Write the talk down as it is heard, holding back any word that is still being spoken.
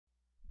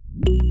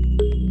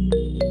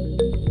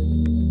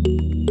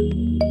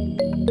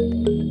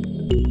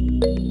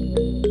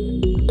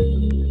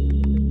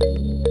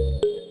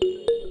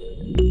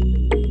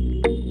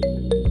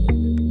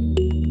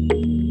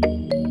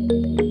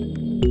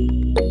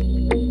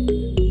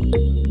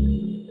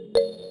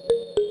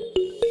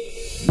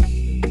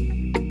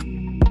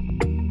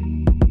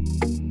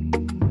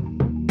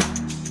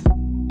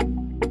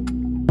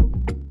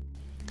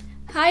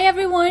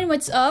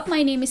what's up?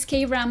 My name is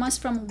Kaye Ramos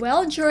from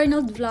Well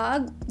Journaled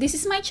Vlog. This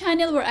is my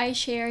channel where I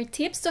share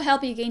tips to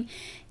help you gain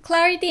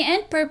clarity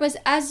and purpose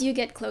as you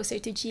get closer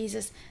to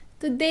Jesus.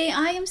 Today,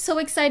 I am so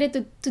excited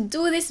to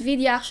do this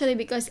video actually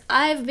because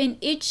I've been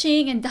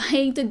itching and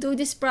dying to do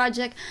this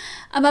project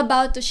I'm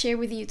about to share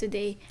with you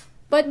today.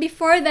 But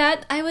before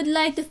that, I would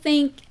like to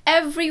thank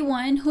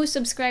everyone who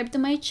subscribed to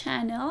my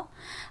channel.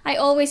 I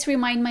always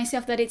remind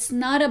myself that it's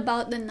not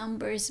about the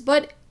numbers,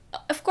 but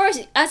of course,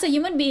 as a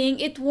human being,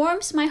 it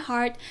warms my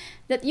heart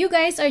that you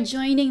guys are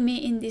joining me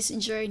in this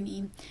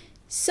journey.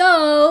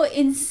 So,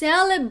 in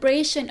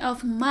celebration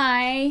of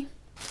my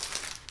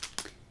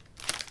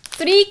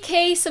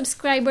 3K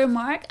subscriber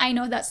mark, I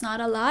know that's not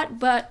a lot,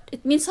 but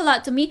it means a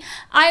lot to me.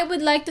 I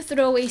would like to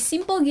throw a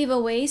simple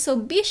giveaway, so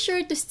be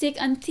sure to stick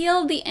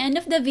until the end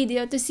of the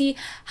video to see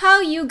how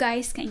you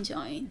guys can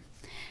join.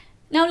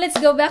 Now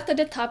let's go back to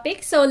the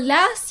topic. So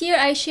last year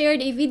I shared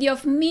a video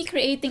of me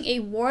creating a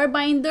war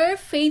binder,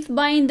 faith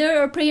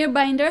binder, or prayer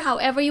binder,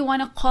 however you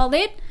want to call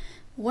it.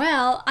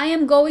 Well, I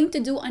am going to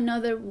do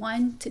another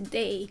one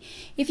today.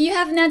 If you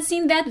have not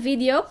seen that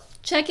video,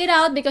 check it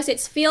out because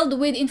it's filled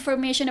with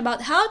information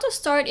about how to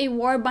start a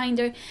war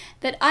binder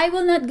that I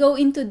will not go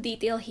into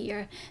detail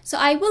here. So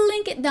I will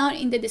link it down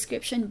in the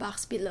description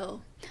box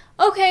below.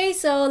 Okay,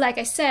 so like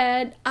I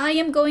said, I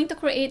am going to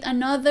create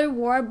another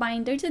war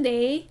binder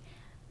today.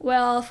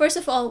 Well, first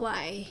of all,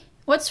 why?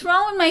 What's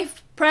wrong with my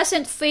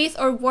present faith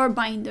or war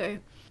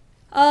binder?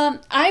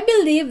 I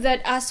believe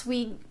that as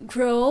we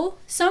grow,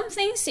 some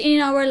things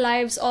in our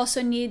lives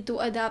also need to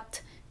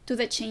adapt to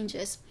the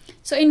changes.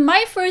 So in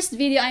my first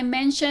video, I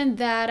mentioned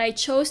that I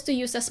chose to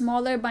use a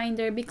smaller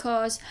binder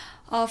because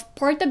of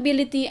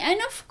portability,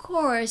 and of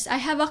course, I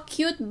have a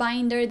cute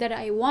binder that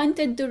I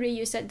wanted to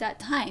reuse at that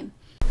time.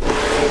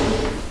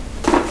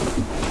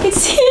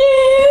 It's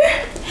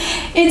here!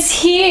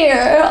 It's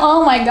here!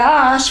 Oh my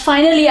gosh,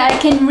 finally I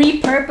can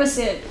repurpose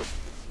it.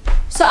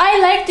 So I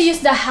like to use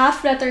the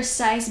half-letter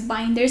size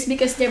binders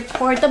because they're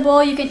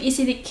portable, you can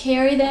easily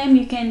carry them,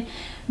 you can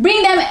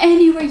bring them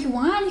anywhere you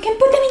want, you can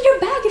put them in your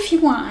bag if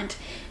you want.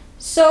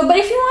 So, but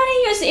if you want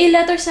to use a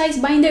letter size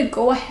binder,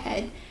 go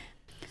ahead.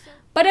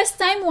 But as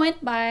time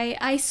went by,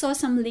 I saw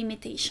some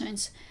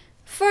limitations.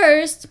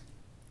 First,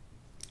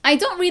 I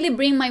don't really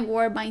bring my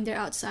war binder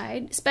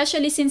outside,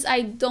 especially since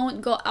I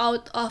don't go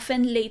out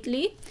often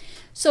lately.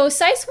 So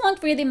size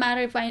won't really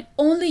matter if I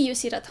only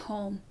use it at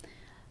home.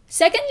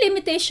 Second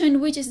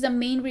limitation, which is the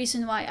main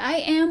reason why I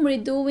am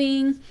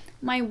redoing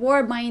my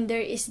war binder,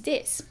 is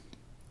this.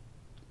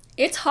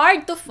 It's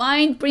hard to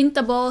find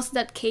printables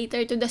that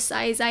cater to the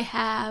size I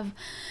have.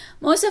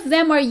 Most of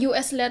them are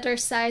US letter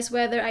size,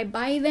 whether I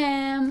buy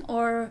them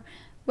or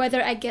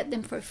whether I get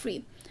them for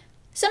free.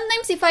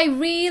 Sometimes if I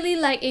really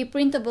like a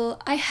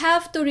printable, I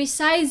have to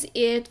resize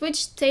it,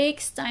 which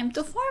takes time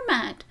to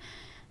format.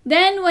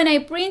 Then when I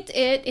print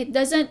it, it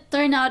doesn't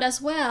turn out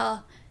as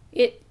well.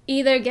 It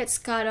either gets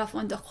cut off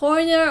on the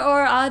corner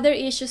or other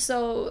issues,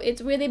 so it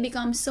really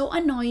becomes so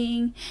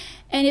annoying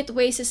and it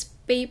wastes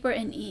paper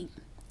and ink.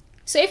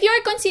 So if you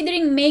are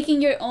considering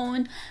making your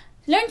own,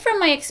 learn from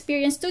my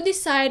experience to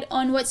decide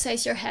on what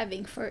size you're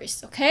having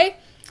first, okay?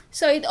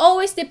 So it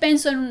always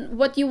depends on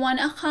what you want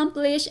to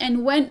accomplish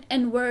and when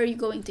and where you're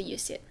going to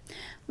use it.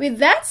 With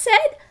that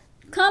said,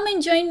 come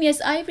and join me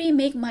as I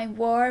remake my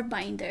war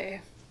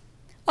binder.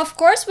 Of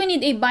course, we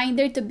need a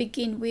binder to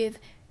begin with.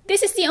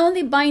 This is the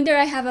only binder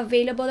I have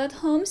available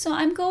at home, so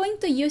I'm going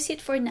to use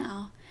it for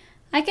now.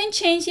 I can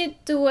change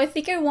it to a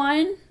thicker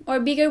one or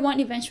bigger one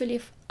eventually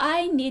if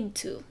I need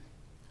to.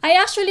 I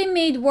actually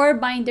made war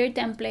binder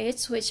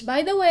templates, which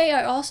by the way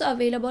are also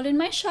available in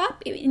my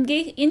shop in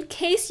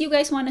case you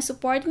guys want to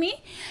support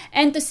me.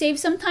 And to save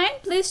some time,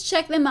 please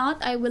check them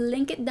out. I will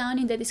link it down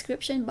in the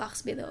description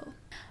box below.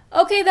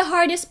 Okay, the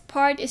hardest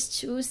part is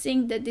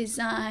choosing the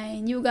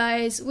design. You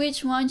guys,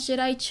 which one should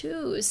I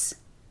choose?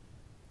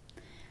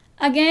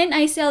 Again,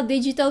 I sell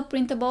digital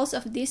printables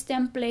of these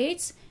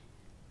templates.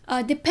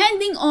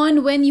 Depending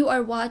on when you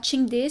are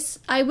watching this,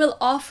 I will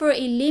offer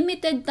a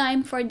limited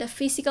time for the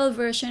physical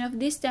version of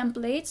these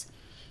templates.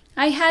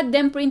 I had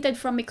them printed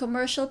from a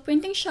commercial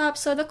printing shop,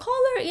 so the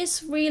color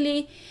is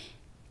really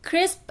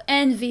crisp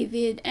and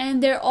vivid,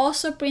 and they're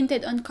also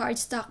printed on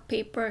cardstock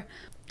paper.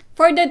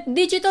 For the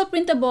digital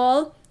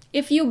printable,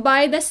 if you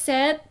buy the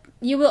set,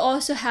 you will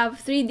also have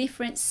 3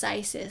 different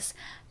sizes.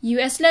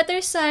 US letter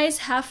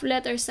size, half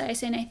letter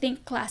size, and I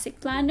think classic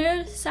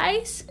planner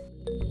size.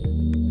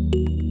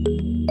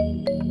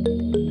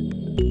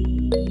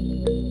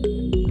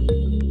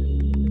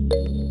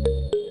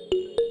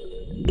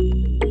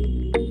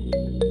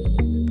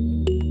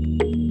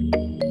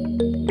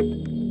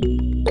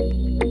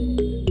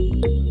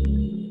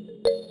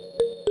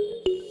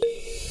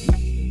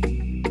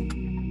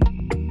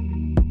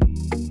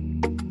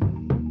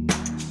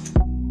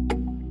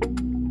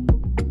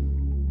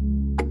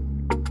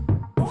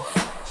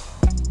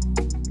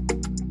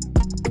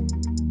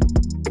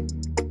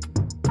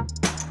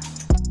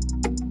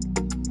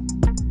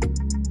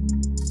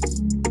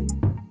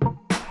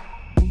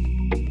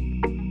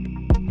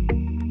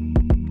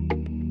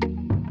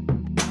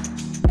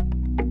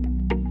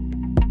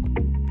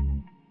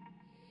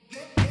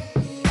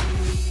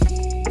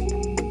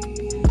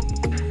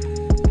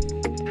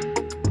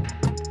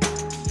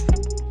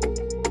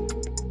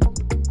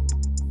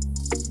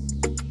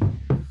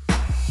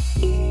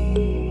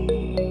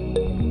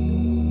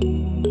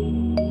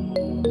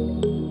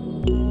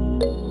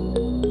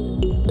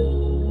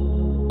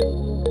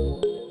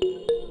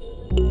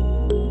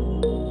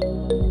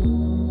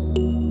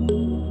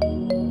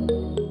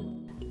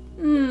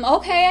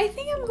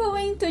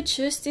 to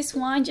choose this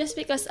one just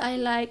because I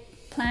like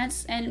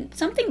plants and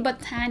something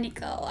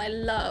botanical. I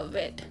love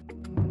it.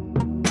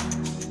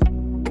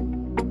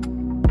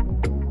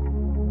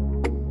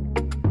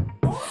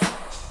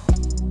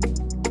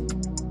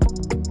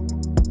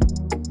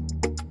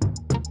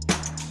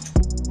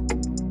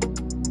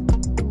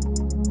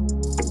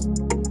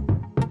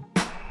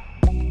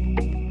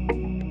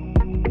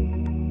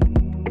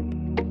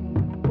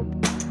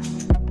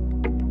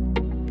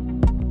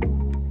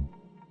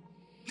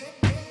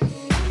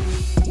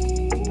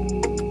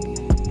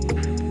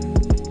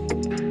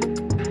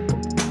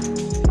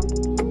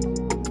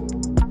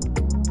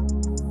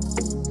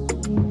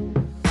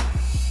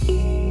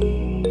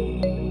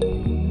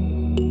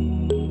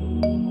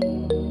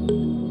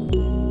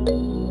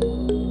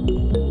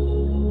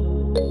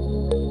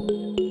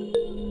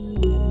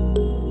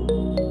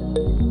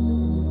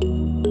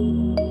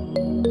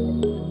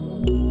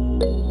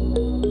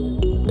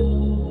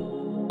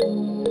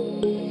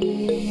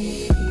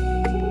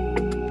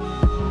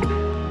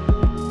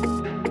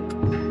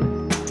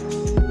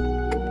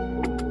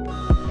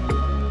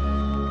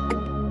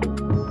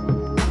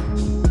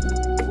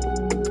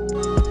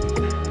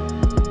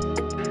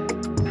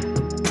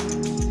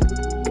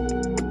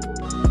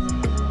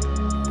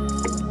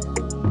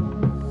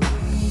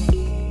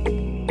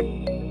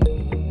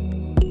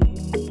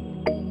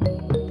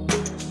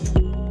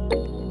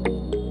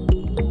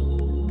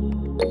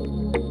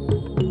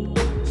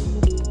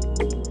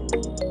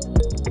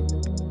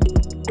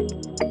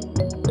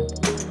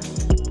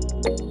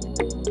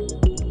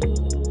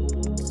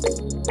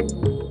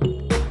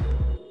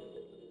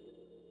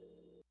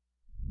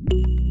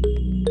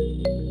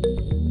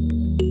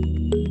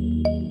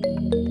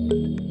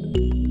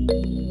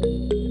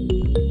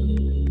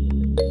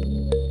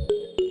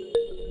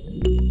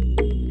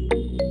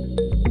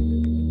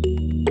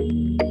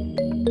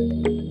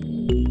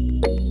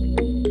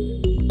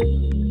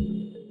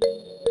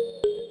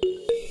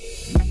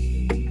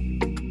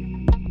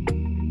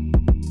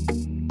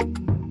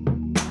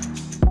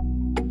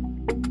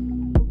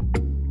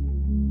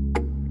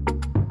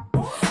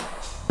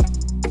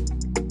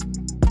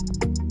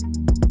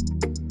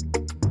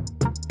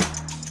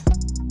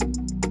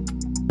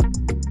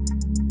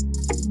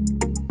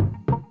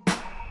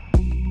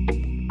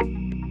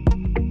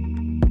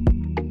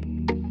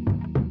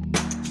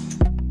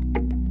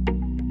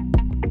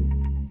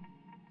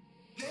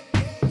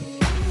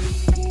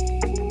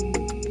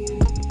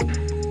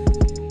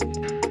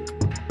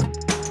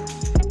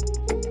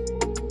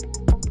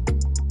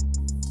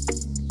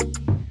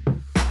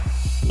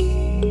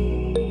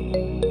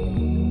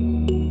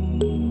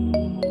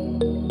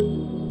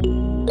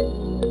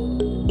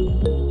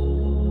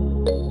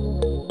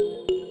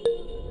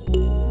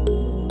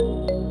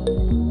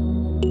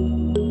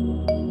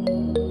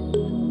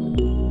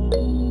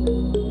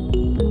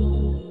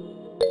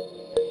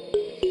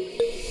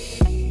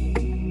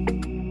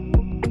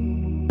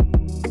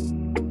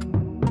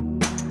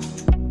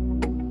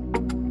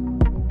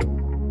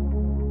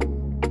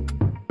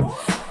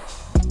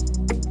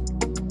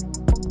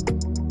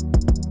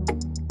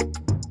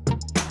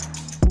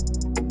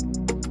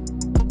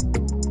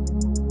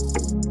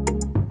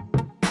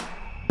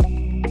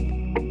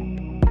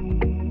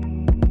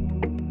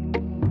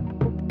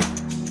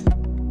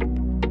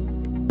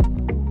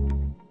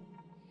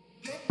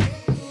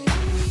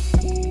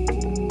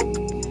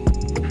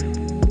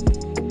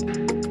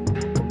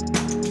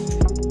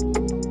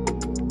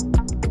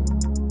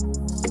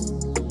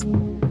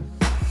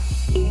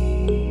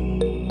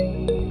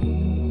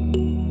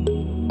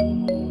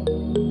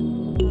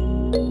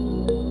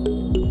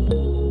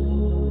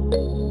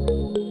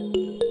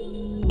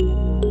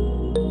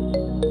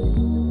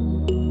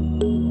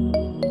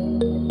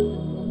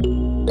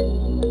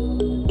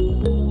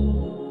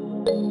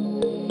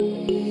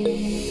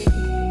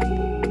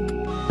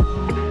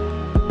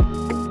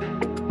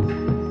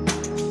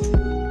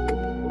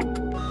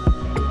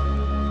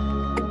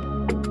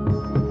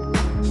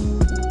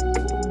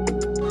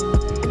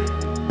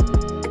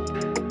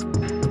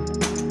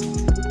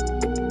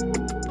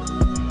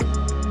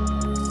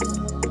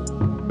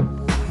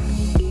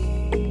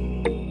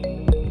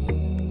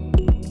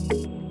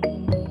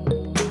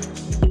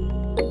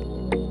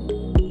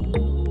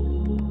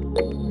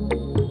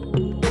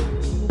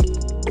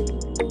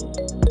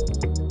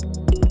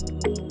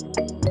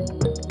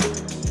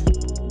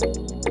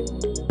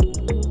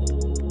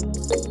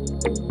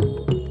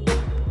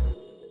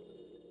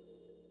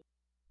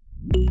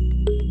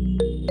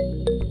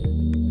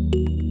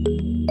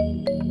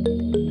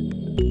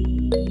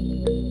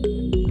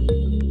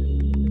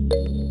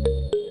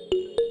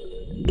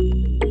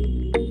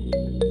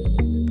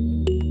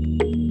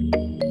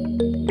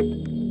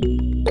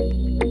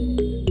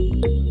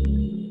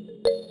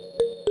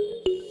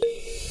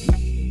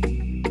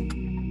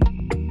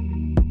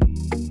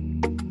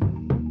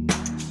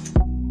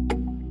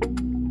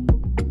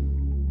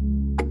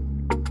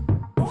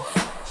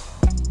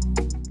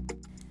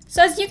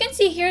 So as you can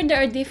see here,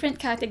 there are different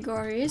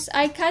categories.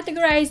 I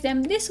categorize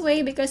them this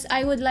way because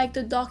I would like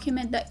to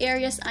document the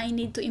areas I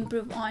need to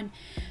improve on.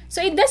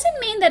 So it doesn't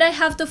mean that I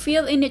have to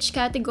fill in each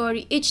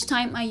category each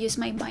time I use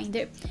my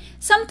binder.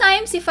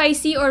 Sometimes if I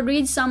see or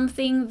read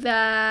something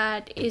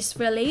that is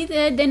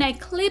related, then I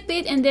clip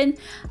it and then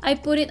I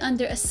put it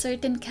under a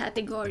certain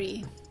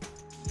category.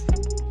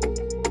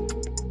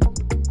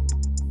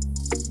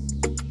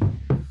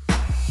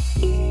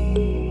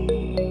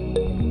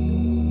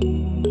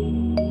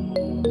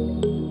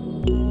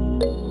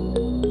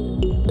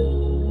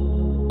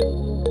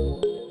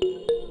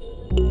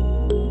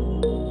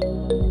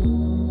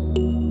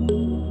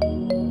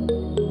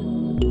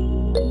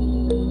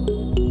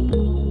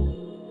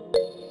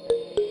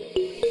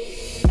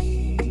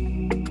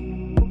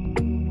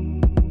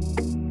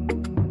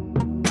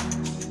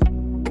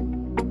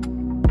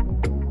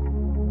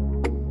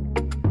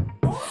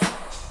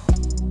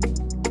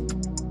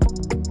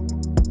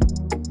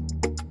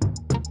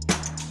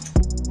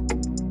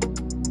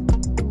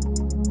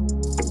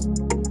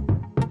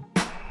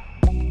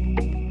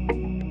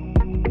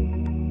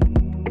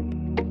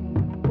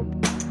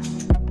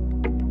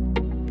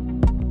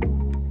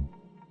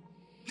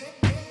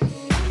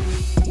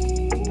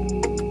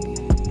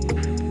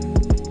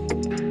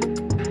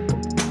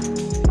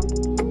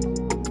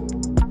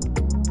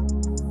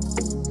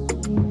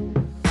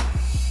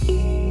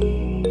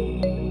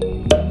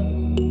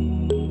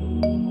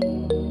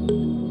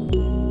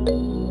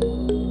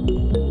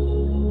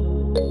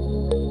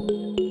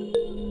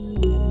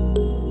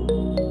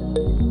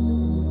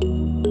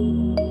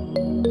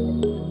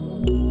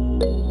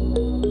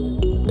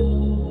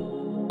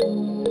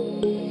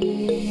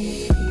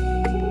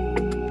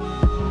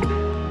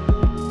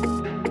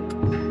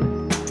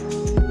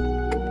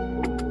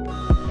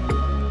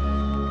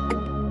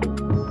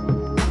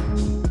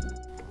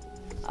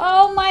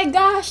 Oh my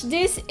gosh,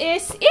 this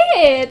is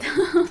it!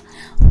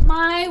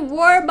 My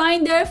war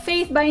binder,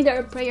 faith binder,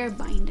 or prayer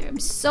binder. I'm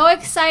so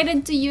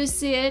excited to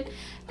use it.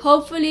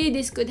 Hopefully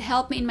this could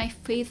help me in my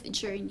faith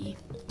journey.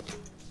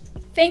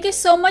 Thank you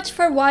so much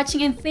for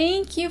watching, and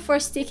thank you for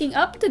sticking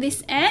up to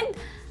this end.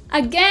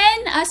 Again,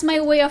 as my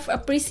way of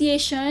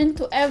appreciation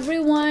to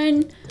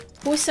everyone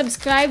who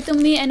subscribed to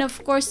me, and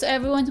of course to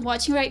everyone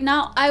watching right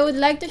now, I would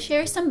like to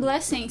share some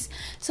blessings.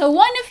 So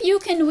one of you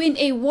can win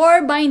a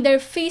war binder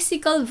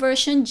physical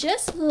version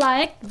just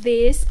like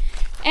this,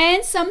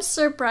 and some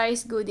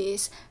surprise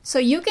goodies. So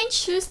you can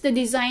choose the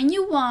design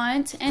you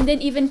want and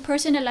then even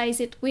personalize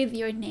it with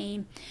your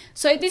name.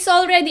 So it is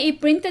already a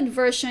printed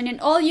version,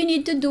 and all you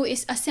need to do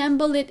is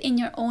assemble it in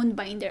your own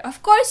binder.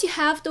 Of course, you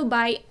have to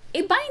buy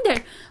a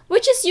binder,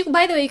 which is,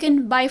 by the way, you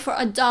can buy for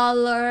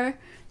 $1.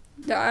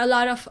 There are a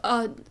lot of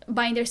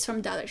binders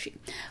from Dollar Tree.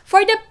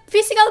 For the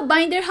physical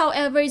binder,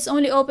 however, it's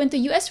only open to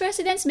US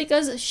residents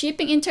because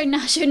shipping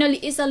internationally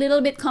is a little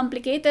bit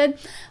complicated.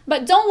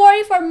 But don't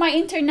worry, for my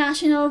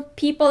international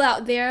people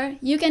out there,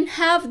 you can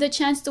have the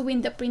chance to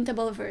win the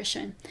printable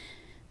version.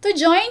 To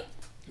join,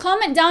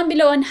 comment down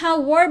below on how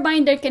War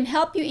Binder can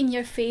help you in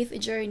your faith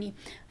journey.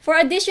 For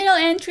additional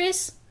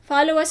entries,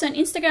 follow us on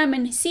Instagram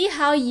and see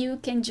how you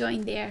can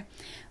join there.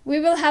 We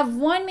will have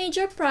one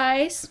major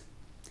prize,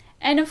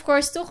 and of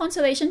course 2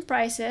 consolation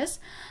prizes.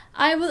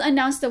 I will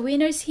announce the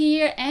winners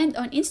here and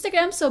on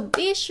Instagram, so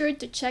be sure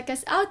to check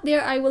us out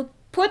there. I will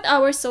put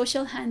our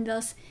social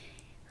handles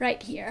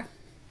right here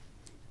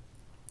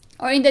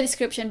or in the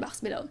description box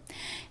below.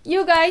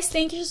 You guys,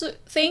 thank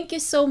you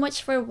so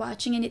much for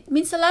watching, and it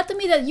means a lot to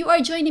me that you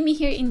are joining me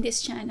here in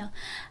this channel.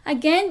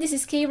 Again, this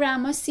is Kaye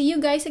Ramos. See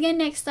you guys again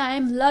next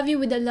time. Love you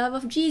with the love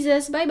of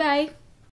Jesus. Bye bye.